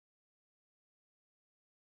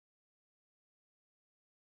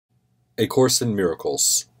A Course in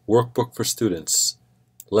Miracles, Workbook for Students,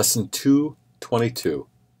 Lesson 222.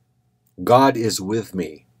 God is with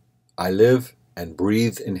me. I live and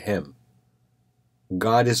breathe in Him.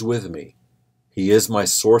 God is with me. He is my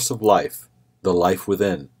source of life, the life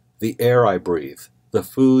within, the air I breathe, the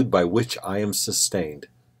food by which I am sustained,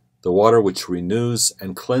 the water which renews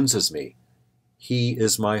and cleanses me. He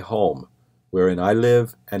is my home, wherein I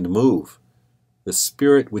live and move, the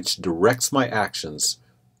spirit which directs my actions,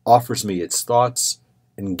 offers me its thoughts,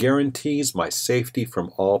 and guarantees my safety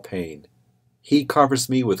from all pain. He covers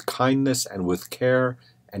me with kindness and with care,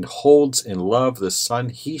 and holds in love the sun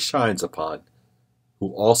He shines upon,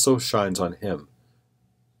 who also shines on him.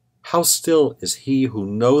 How still is he who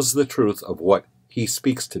knows the truth of what He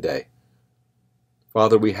speaks today.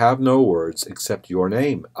 Father, we have no words except your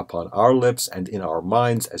name upon our lips and in our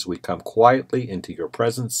minds as we come quietly into your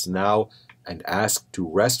presence now and ask to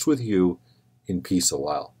rest with you in peace a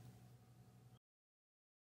while.